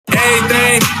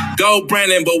go,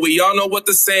 Brandon, but we all know what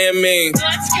the saying means.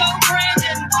 Let's go,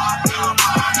 Brandon.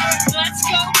 Let's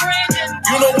go, Brandon.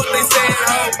 You know what they saying,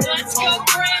 ho? Let's go,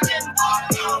 Brandon.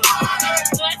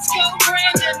 Let's go,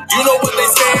 Brandon. You know what they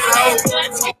saying, ho?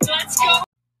 Let's go.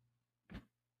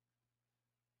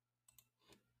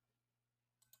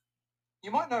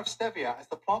 You might know of stevia as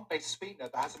the plant-based sweetener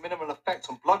that has a minimal effect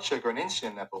on blood sugar and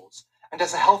insulin levels, and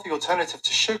as a healthy alternative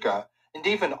to sugar and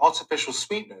even artificial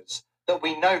sweeteners that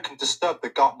we know can disturb the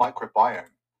gut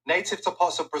microbiome. Native to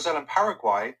parts of Brazil and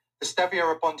Paraguay, the Stevia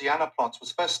rebondiana plant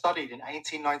was first studied in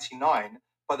 1899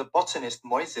 by the botanist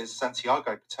Moises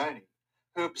Santiago Bertoni,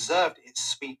 who observed its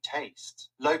sweet taste.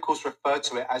 Locals referred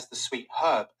to it as the sweet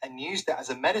herb and used it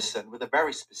as a medicine with a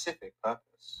very specific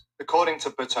purpose. According to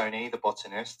Bertoni, the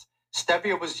botanist,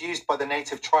 stevia was used by the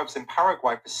native tribes in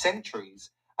Paraguay for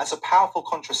centuries as a powerful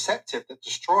contraceptive that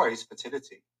destroys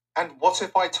fertility. And what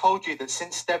if I told you that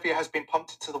since stevia has been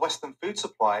pumped into the Western food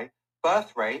supply,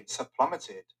 birth rates have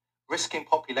plummeted, risking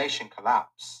population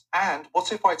collapse? And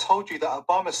what if I told you that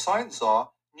Obama's science czar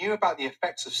knew about the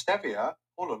effects of stevia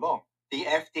all along? The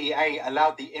FDA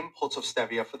allowed the import of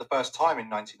stevia for the first time in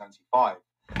 1995,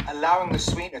 allowing the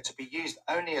sweetener to be used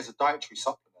only as a dietary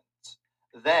supplement.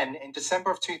 Then, in December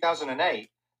of 2008,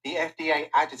 the FDA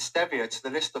added stevia to the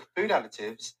list of food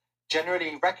additives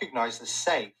generally recognized as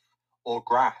safe, or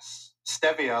GRAS.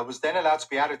 Stevia was then allowed to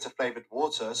be added to flavored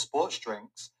water, sports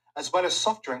drinks, as well as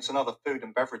soft drinks and other food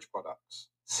and beverage products.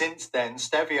 Since then,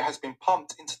 stevia has been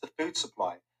pumped into the food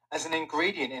supply as an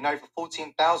ingredient in over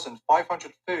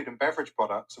 14,500 food and beverage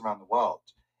products around the world,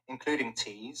 including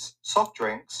teas, soft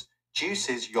drinks,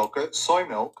 juices, yogurt, soy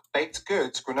milk, baked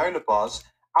goods, granola bars,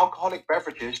 alcoholic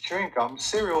beverages, chewing gum,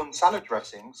 cereal and salad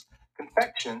dressings,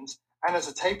 confections, and as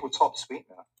a tabletop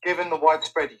sweetener. Given the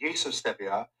widespread use of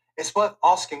stevia, it's worth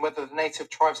asking whether the native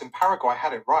tribes in Paraguay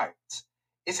had it right.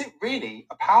 Is it really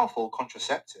a powerful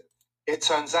contraceptive? It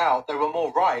turns out they were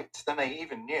more right than they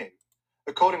even knew.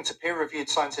 According to peer-reviewed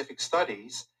scientific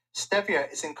studies,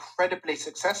 stevia is incredibly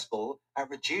successful at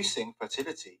reducing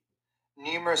fertility.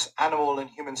 Numerous animal and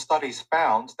human studies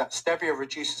found that stevia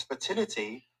reduces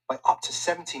fertility by up to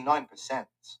 79%.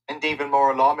 And even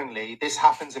more alarmingly, this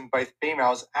happens in both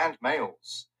females and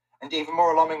males. And even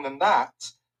more alarming than that,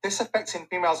 this effect in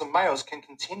females and males can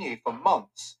continue for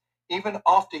months, even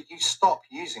after you stop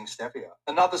using stevia.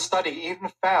 Another study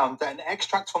even found that an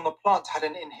extract from the plant had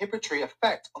an inhibitory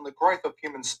effect on the growth of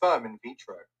human sperm in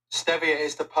vitro. Stevia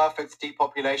is the perfect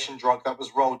depopulation drug that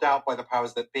was rolled out by the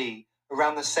powers that be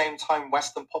around the same time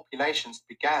Western populations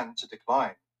began to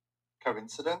decline.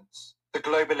 Coincidence? The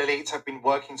global elite have been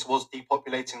working towards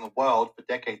depopulating the world for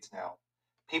decades now.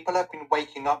 People have been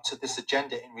waking up to this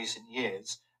agenda in recent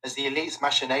years as the elite's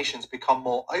machinations become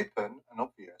more open and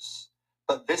obvious.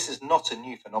 But this is not a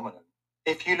new phenomenon.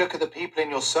 If you look at the people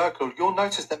in your circle, you'll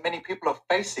notice that many people are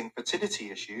facing fertility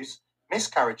issues,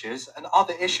 miscarriages, and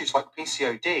other issues like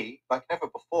PCOD like never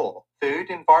before.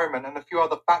 Food, environment, and a few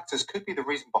other factors could be the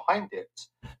reason behind it,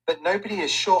 but nobody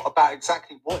is sure about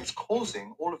exactly what is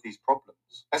causing all of these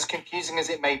problems. As confusing as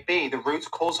it may be, the root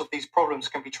cause of these problems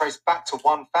can be traced back to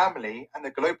one family and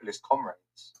their globalist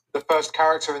comrades. The first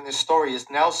character in this story is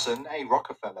Nelson A.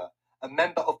 Rockefeller, a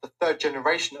member of the third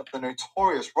generation of the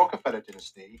notorious Rockefeller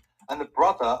dynasty and the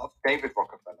brother of David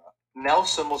Rockefeller.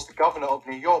 Nelson was the governor of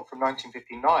New York from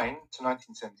 1959 to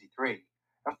 1973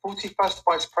 and 41st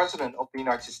Vice President of the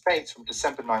United States from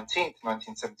December 19th,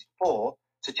 1974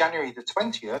 to January the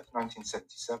 20th,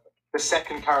 1977. The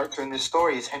second character in this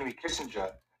story is Henry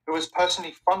Kissinger, who was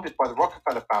personally funded by the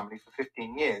Rockefeller family for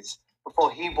 15 years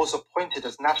before he was appointed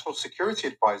as National Security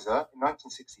Advisor in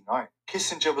 1969.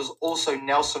 Kissinger was also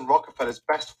Nelson Rockefeller's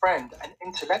best friend and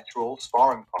intellectual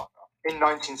sparring partner. In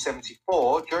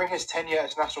 1974, during his tenure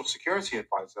as National Security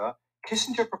Advisor,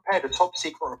 Kissinger prepared a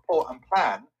top-secret report and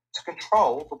plan to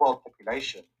control the world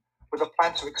population, with a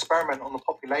plan to experiment on the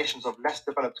populations of less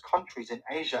developed countries in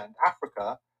Asia and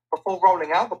Africa before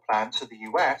rolling out the plan to the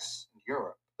US and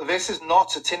Europe. This is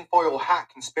not a tinfoil hat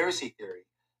conspiracy theory.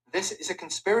 This is a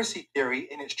conspiracy theory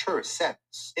in its truest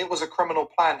sense. It was a criminal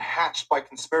plan hatched by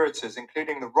conspirators,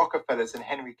 including the Rockefellers and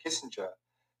Henry Kissinger,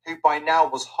 who by now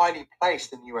was highly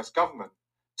placed in the US government,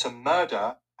 to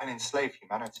murder and enslave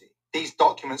humanity. These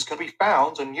documents can be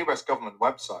found on US government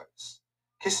websites.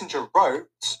 Kissinger wrote,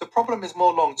 "The problem is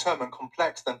more long-term and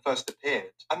complex than first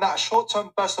appeared, and that a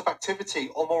short-term burst of activity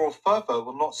or moral fervor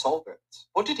will not solve it."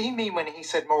 What did he mean when he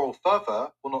said moral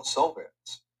fervor will not solve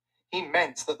it? He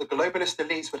meant that the globalist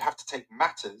elites would have to take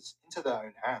matters into their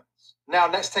own hands. Now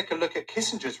let's take a look at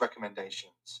Kissinger's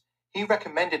recommendations. He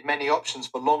recommended many options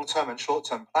for long-term and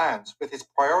short-term plans, with his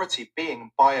priority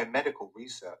being biomedical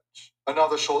research.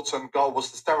 Another short-term goal was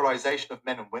the sterilization of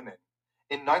men and women.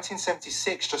 In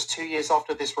 1976, just 2 years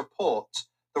after this report,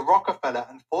 the Rockefeller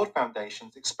and Ford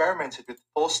Foundations experimented with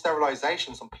forced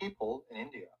sterilizations on people in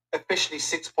India. Officially,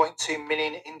 6.2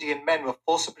 million Indian men were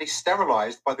forcibly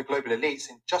sterilized by the global elites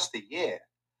in just a year.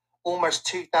 Almost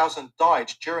 2,000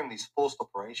 died during these forced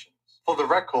operations. For the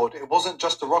record, it wasn't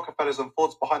just the Rockefellers and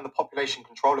Fords behind the population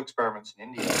control experiments in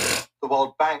India. The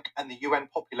World Bank and the UN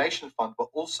Population Fund were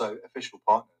also official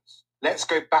partners. Let's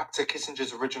go back to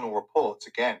Kissinger's original report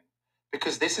again,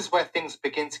 because this is where things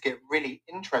begin to get really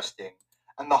interesting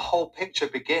and the whole picture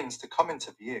begins to come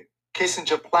into view.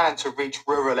 Kissinger planned to reach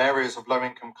rural areas of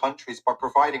low-income countries by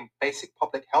providing basic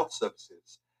public health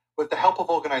services with the help of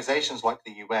organizations like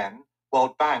the UN,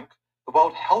 World Bank, the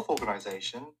World Health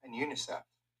Organization, and UNICEF.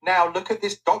 Now look at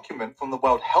this document from the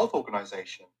World Health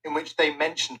Organization, in which they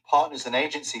mentioned partners and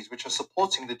agencies which are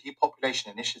supporting the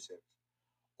depopulation initiative.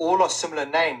 All are similar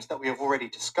names that we have already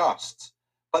discussed,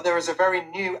 but there is a very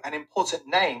new and important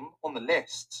name on the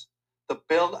list: the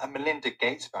Bill and Melinda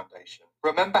Gates Foundation.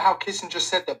 Remember how Kissinger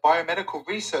said that biomedical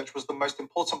research was the most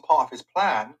important part of his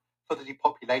plan for the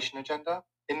depopulation agenda?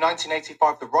 In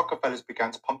 1985, the Rockefellers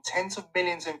began to pump tens of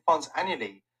millions in funds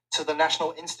annually to the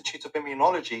National Institute of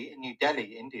Immunology in New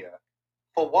Delhi, India.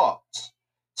 For what?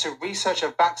 To research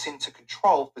a vaccine to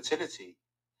control fertility.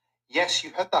 Yes,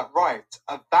 you heard that right,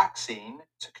 a vaccine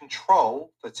to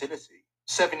control fertility.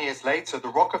 7 years later, the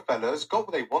Rockefellers got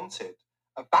what they wanted,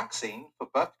 a vaccine for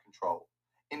birth control,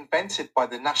 invented by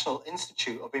the National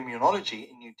Institute of Immunology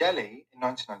in New Delhi in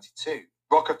 1992.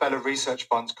 Rockefeller research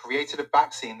funds created a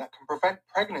vaccine that can prevent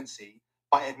pregnancy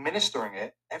by administering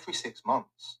it every 6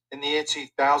 months. In the year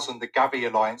 2000, the Gavi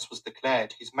Alliance was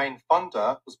declared, whose main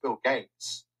funder was Bill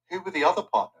Gates. Who were the other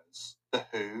partners? The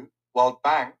WHO, World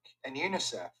Bank, and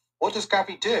UNICEF. What does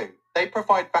Gavi do? They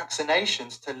provide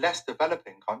vaccinations to less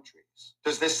developing countries.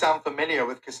 Does this sound familiar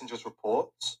with Kissinger's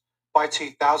reports? By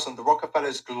 2000, the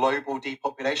Rockefellers' global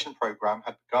depopulation program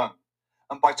had begun.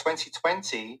 And by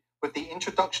 2020, with the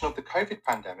introduction of the COVID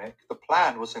pandemic, the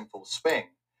plan was in full swing.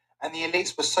 And the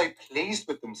elites were so pleased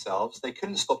with themselves, they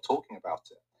couldn't stop talking about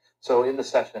it. So in the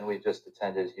session we just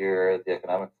attended here at the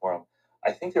Economic Forum,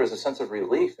 I think there was a sense of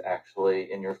relief,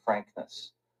 actually, in your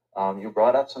frankness. You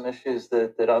brought up some issues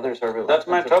that others are reluctant. That's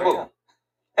my trouble.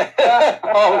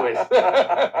 Always.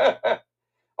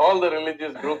 All the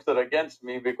religious groups are against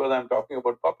me because I'm talking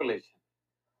about population.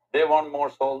 They want more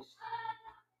souls.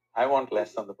 I want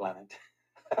less on the planet.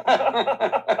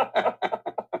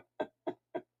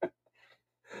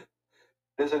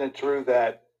 Isn't it true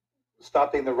that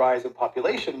stopping the rise of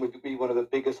population would be one of the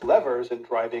biggest levers in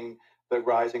driving the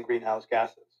rise in greenhouse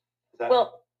gases?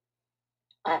 Well,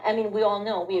 I mean, we all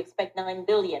know we expect 9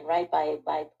 billion, right, by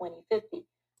 2050.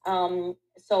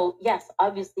 So yes,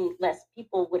 obviously, less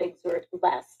people would exert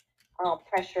less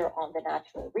pressure on the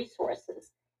natural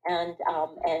resources, and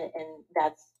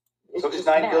that's so. Is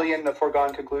 9 billion a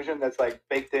foregone conclusion? That's like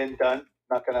baked in, done.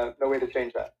 No way to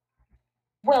change that.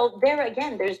 Well, there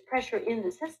again, there's pressure in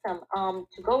the system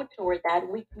to go toward that.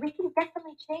 We can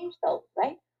definitely change those,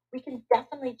 right? We can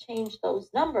definitely change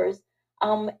those numbers,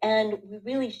 and we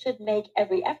really should make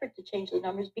every effort to change the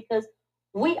numbers, because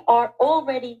we are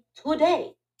already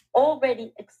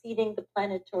exceeding the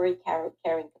planetary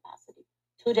carrying capacity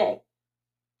today.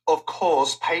 Of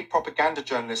course, paid propaganda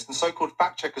journalists and so-called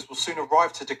fact-checkers will soon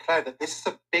arrive to declare that this is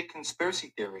a big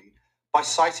conspiracy theory by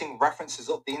citing references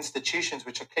of the institutions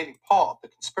which are clearly part of the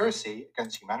conspiracy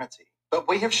against humanity. But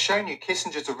we have shown you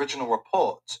Kissinger's original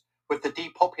report, with the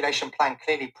depopulation plan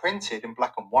clearly printed in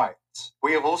black and white.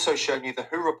 We have also shown you the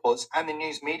WHO reports and the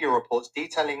news media reports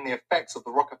detailing the effects of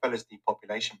the Rockefellers'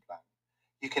 depopulation plan.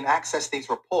 You can access these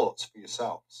reports for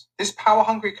yourselves. This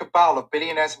power-hungry cabal of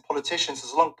billionaires and politicians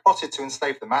has long plotted to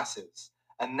enslave the masses,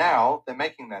 and now they're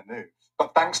making their move.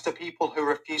 But thanks to people who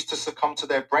refuse to succumb to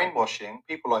their brainwashing,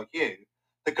 people like you,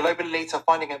 the global elites are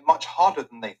finding it much harder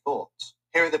than they thought.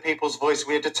 Here at The People's Voice,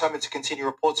 we are determined to continue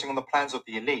reporting on the plans of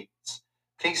the elites.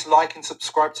 Please like and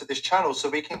subscribe to this channel so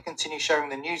we can continue sharing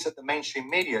the news that the mainstream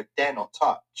media dare not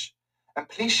touch. And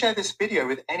please share this video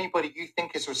with anybody you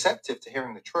think is receptive to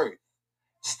hearing the truth.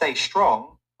 Stay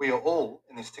strong, we are all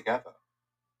in this together.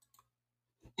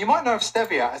 You might know of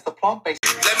stevia as the plant-based...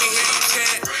 Let me hear you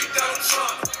chant. Free Donald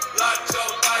Trump. Lock Joe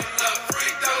Biden up.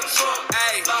 Free Donald Trump.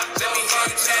 Hey, let me hear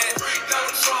you chant. Free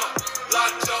Donald Trump.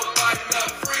 Lock Joe Biden up.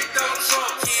 Free Donald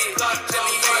Trump. Yeah, let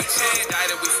me hear you chant.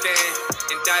 Indicted we stand.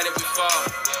 Indicted we fall.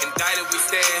 Indicted we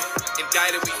stand.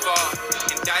 Indicted we fall.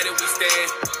 Indicted we stand.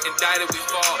 die that we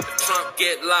fall. If Trump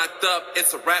get locked up,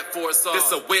 it's a wrap for us all.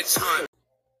 This a witch hunt.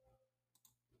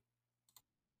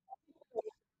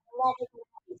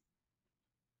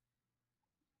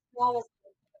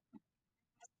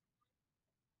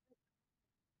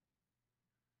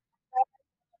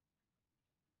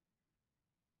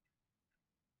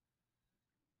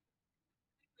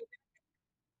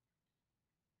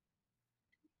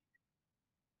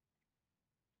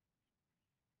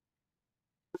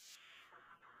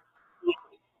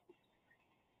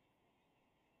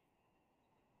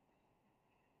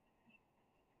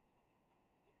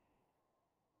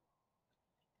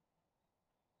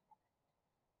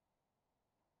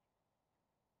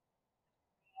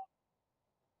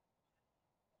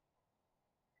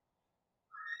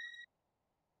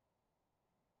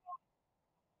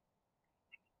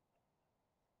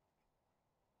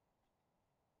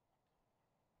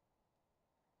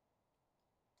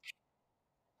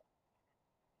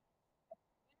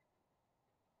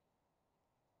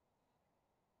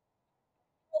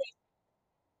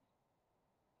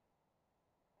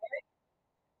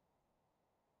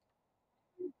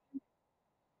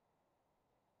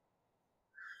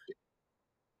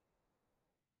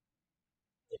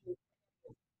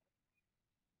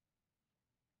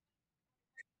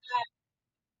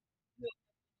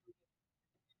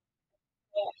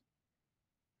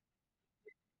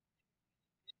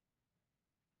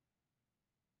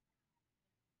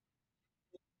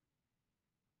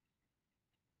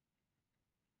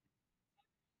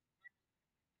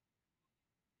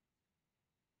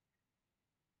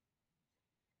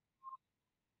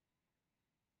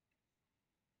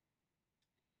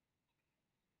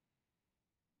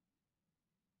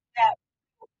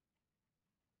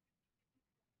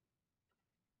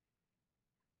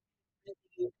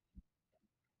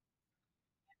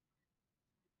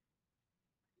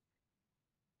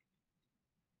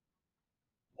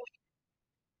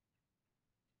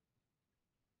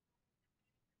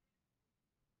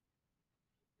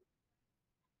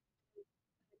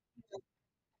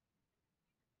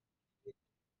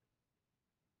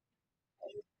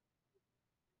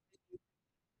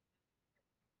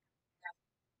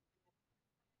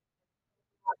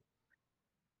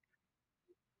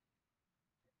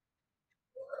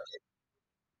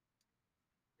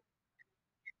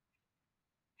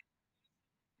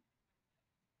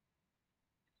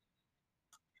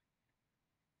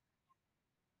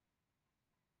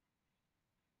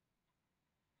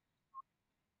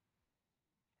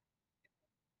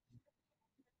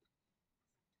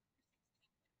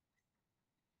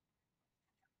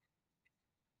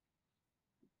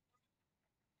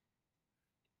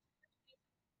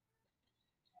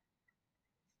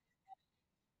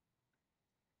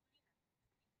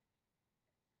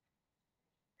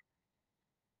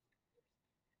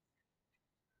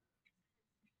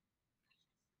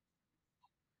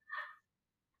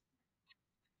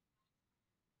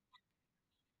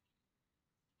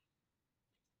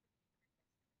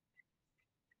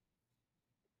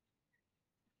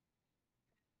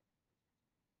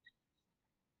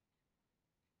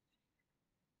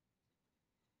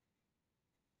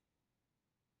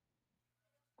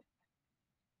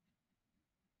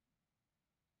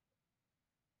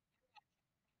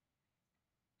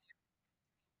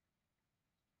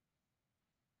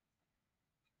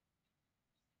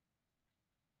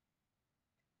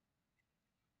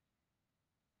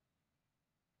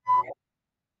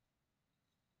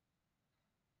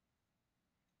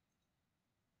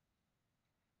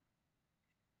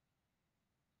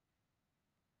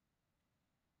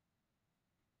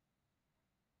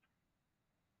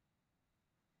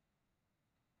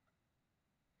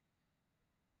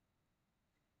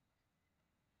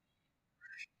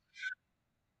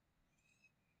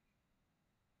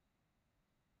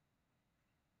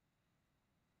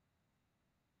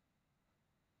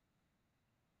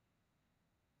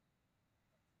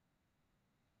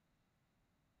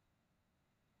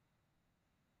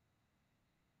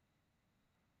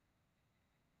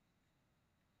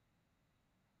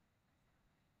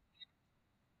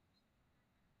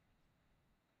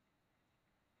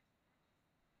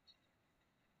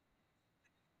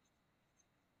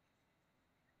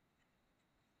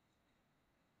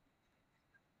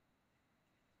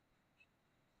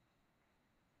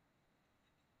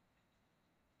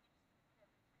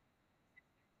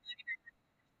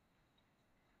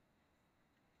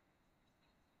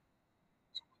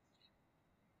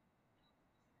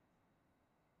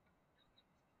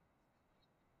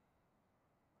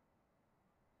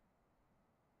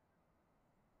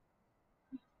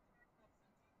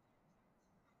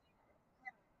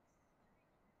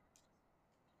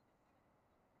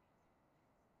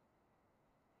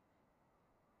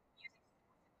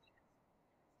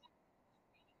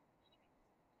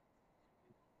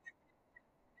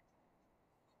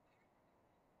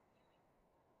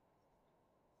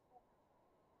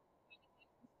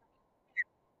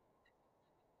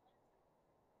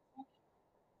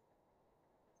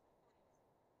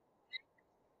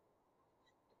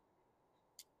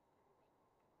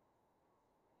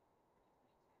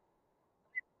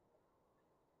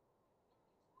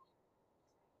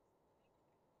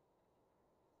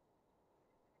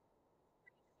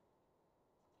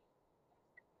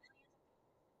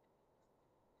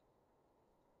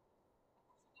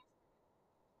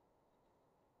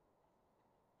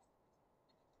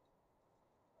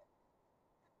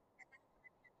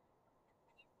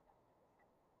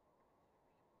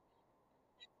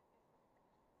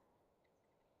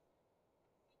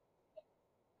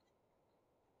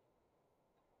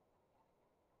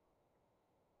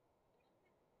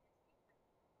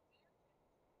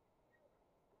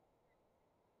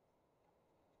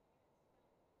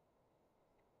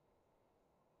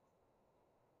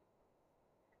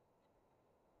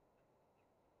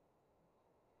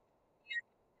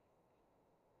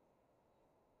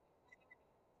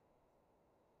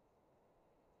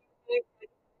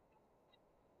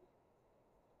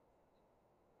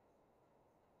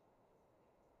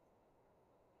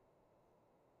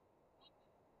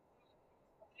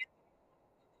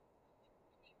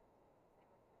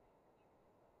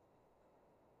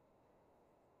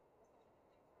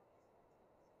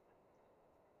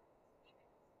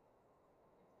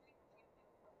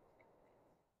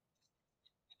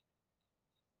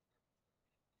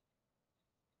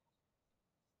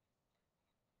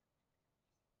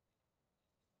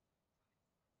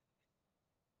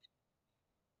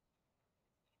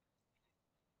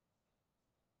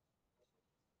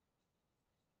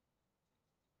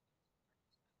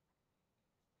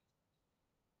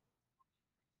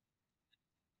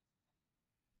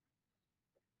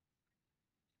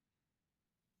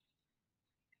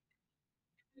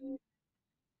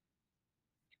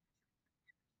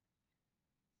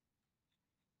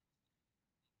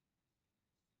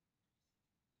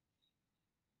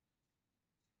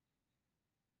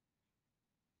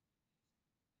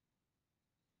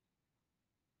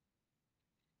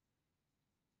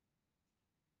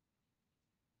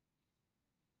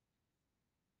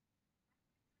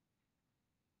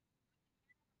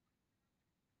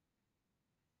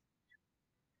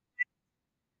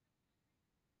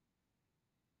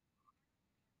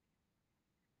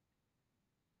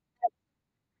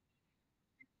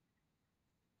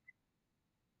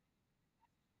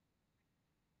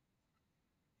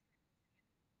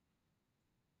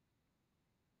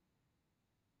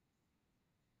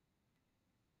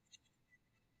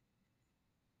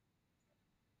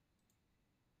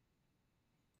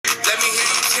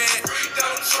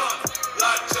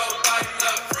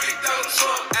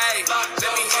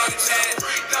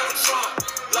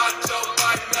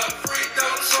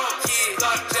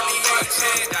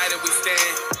 chant. Indicted we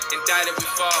stand, indicted we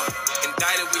fall.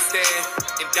 Indicted we stand,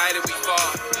 indicted we fall.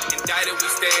 Indicted we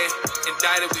stand,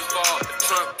 indicted we fall. If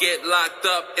Trump get locked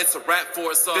up, it's a wrap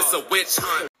for us all. This a witch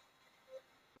hunt.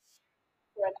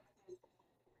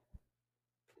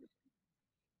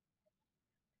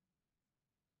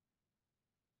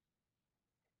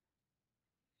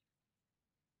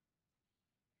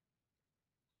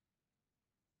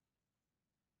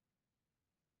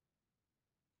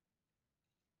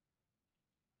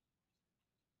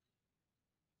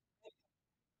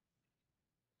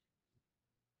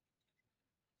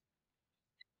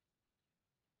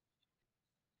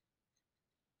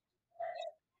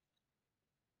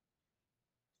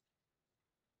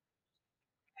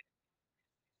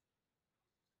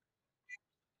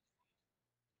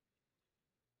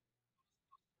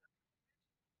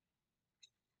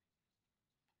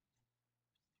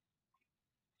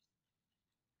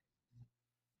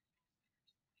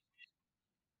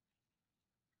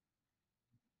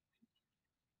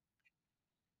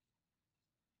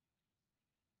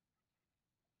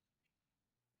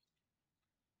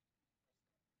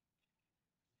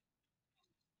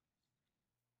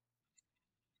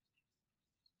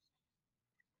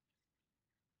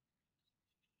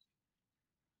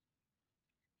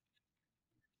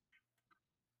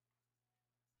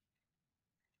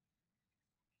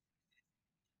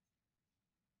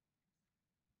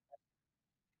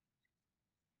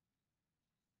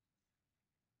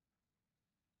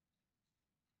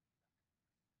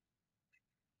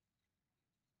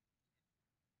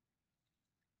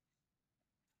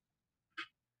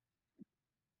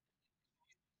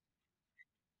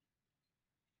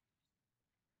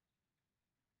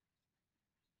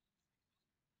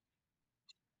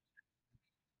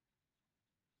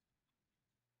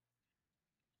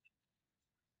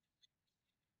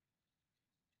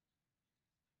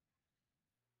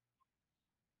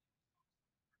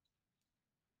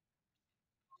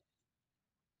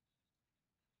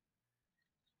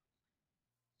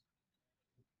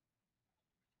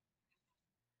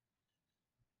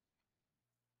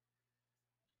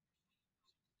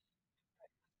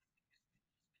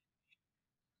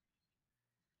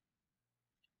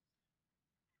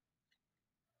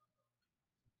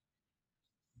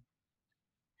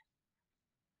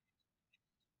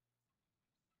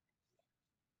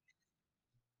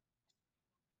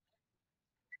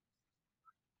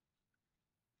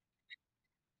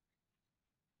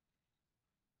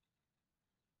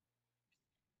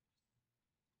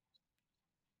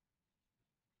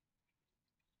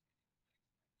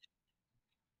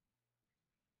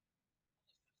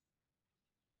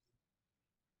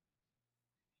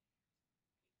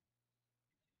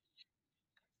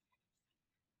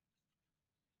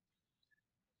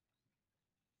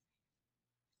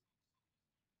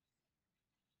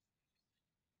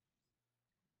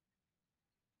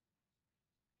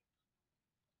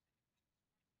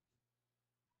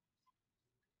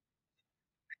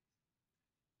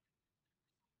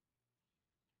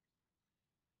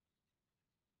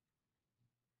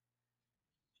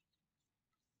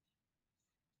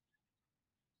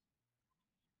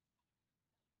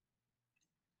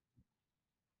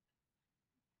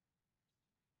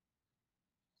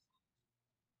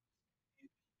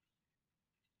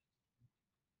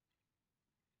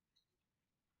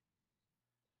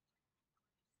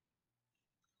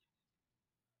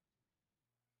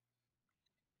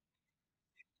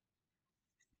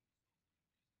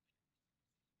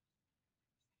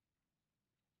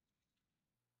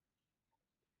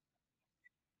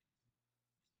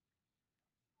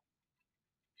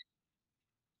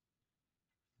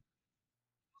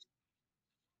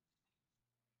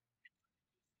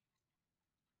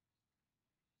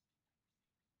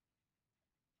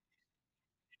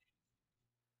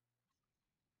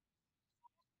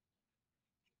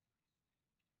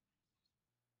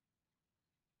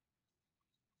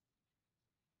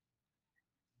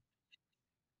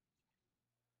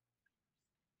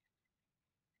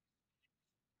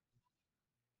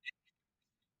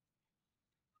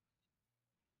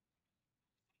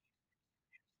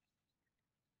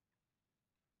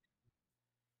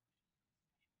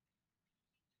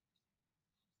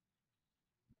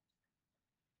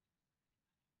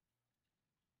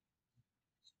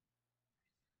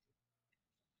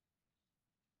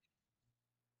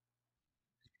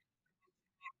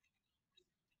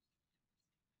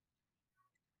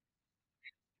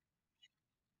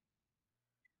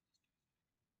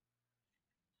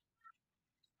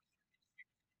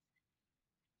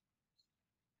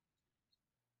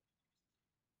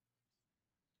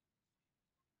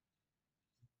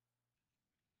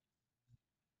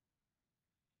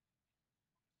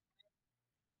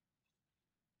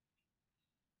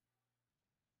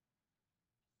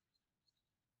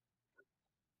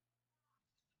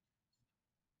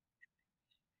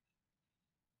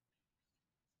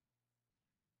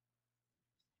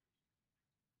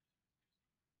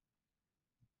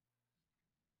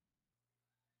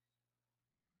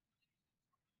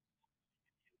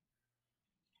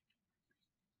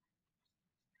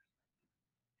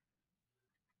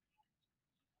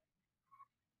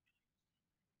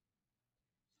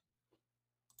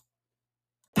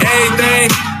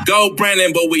 go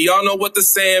Brandon, but we all know what the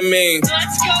saying means.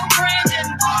 Let's go, Brandon.